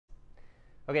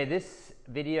Okay, this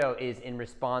video is in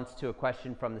response to a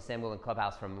question from the Sam Goulden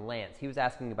Clubhouse from Lance. He was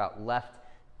asking about left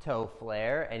toe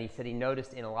flare, and he said he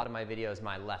noticed in a lot of my videos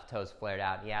my left toes flared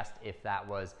out. And he asked if that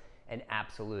was an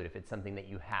absolute, if it's something that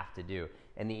you have to do.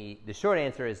 And the short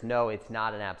answer is no, it's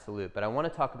not an absolute. But I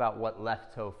want to talk about what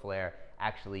left toe flare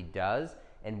actually does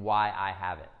and why I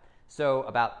have it. So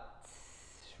about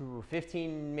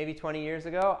 15, maybe 20 years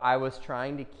ago, I was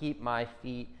trying to keep my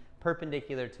feet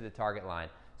perpendicular to the target line.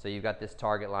 So you've got this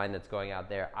target line that's going out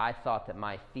there. I thought that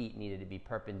my feet needed to be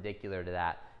perpendicular to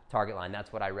that target line.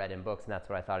 That's what I read in books, and that's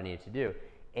what I thought I needed to do.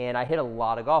 And I hit a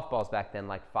lot of golf balls back then,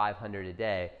 like 500 a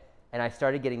day. And I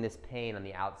started getting this pain on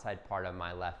the outside part of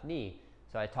my left knee.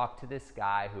 So I talked to this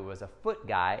guy who was a foot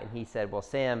guy, and he said, well,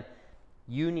 Sam,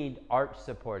 you need arch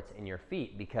supports in your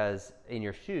feet, because in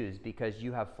your shoes, because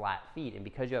you have flat feet. And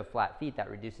because you have flat feet,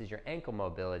 that reduces your ankle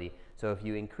mobility. So if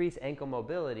you increase ankle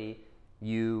mobility,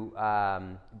 you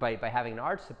by having an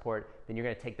arch support, then you're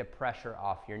going to take the pressure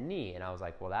off your knee. And I was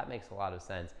like, well, that makes a lot of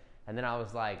sense. And then I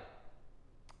was like,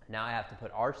 now I have to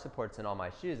put arch supports in all my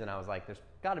shoes. And I was like, there's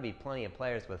got to be plenty of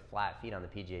players with flat feet on the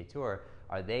PGA Tour.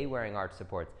 Are they wearing arch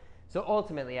supports? So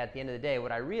ultimately, at the end of the day,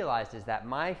 what I realized is that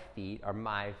my feet are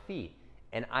my feet.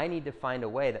 And I need to find a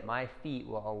way that my feet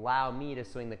will allow me to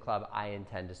swing the club I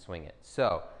intend to swing it.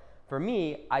 So for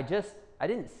me, I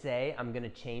didn't say I'm going to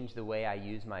change the way I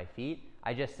use my feet.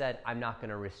 I just said I'm not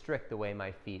going to restrict the way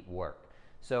my feet work.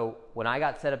 So when I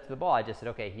got set up to the ball, I just said,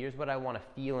 okay, here's what I want to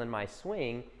feel in my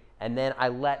swing. And then I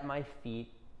let my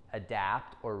feet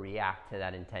adapt or react to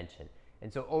that intention.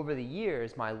 And so over the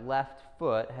years, my left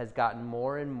foot has gotten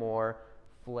more and more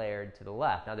flared to the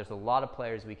left. Now, there's a lot of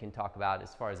players we can talk about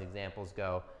as far as examples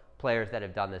go, players that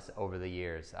have done this over the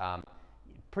years.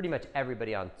 Pretty much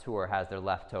everybody on tour has their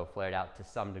left toe flared out to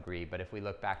some degree, but if we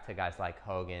look back to guys like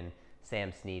Hogan,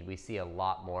 Sam Snead, we see a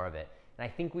lot more of it. And I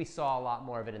think we saw a lot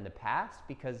more of it in the past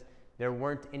because there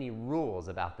weren't any rules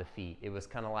about the feet. It was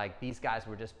kind of like these guys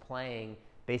were just playing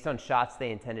based on shots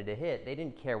they intended to hit. They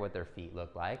didn't care what their feet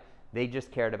looked like. They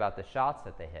just cared about the shots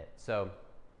that they hit. So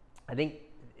I think,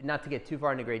 not to get too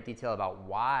far into great detail about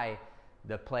why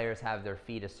the players have their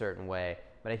feet a certain way,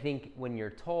 but I think when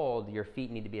you're told your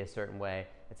feet need to be a certain way,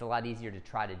 it's a lot easier to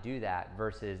try to do that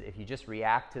versus if you just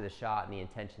react to the shot and the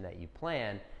intention that you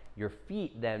plan, your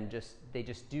feet then they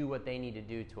just do what they need to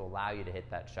do to allow you to hit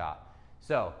that shot.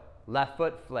 So left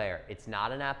foot flare, it's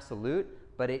not an absolute,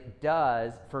 but it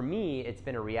does, for me, it's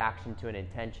been a reaction to an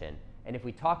intention. And if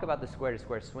we talk about the square to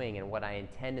square swing and what I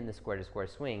intend in the square to square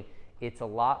swing, it's a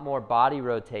lot more body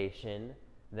rotation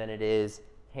than it is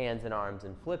hands and arms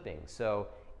and flipping. So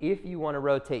if you want to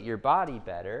rotate your body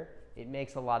better, it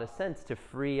makes a lot of sense to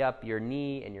free up your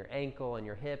knee and your ankle and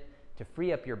your hip, to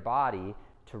free up your body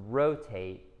to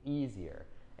rotate easier.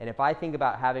 And if I think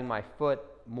about having my foot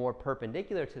more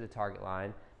perpendicular to the target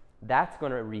line, that's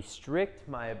going to restrict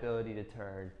my ability to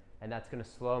turn, and that's going to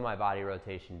slow my body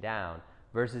rotation down.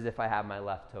 Versus if I have my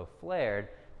left toe flared,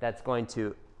 that's going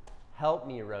to help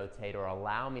me rotate or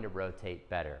allow me to rotate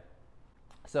better.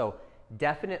 So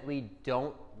definitely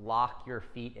don't lock your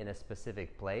feet in a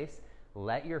specific place.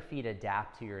 Let your feet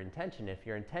adapt to your intention. If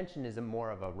your intention is more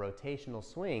of a rotational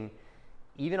swing,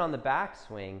 even on the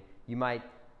backswing, you might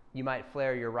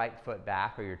flare your right foot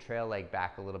back or your trail leg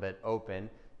back a little bit open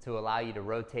to allow you to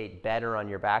rotate better on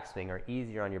your backswing or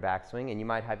easier on your backswing, and you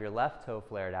might have your left toe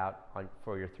flared out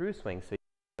for your through swing so you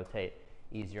can rotate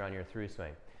easier on your through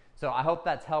swing. So I hope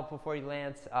that's helpful for you,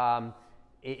 Lance.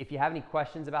 If you have any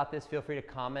questions about this, feel free to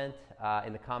comment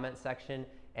in the comment section.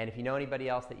 And if you know anybody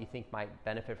else that you think might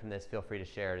benefit from this, feel free to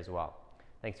share it as well.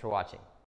 Thanks for watching.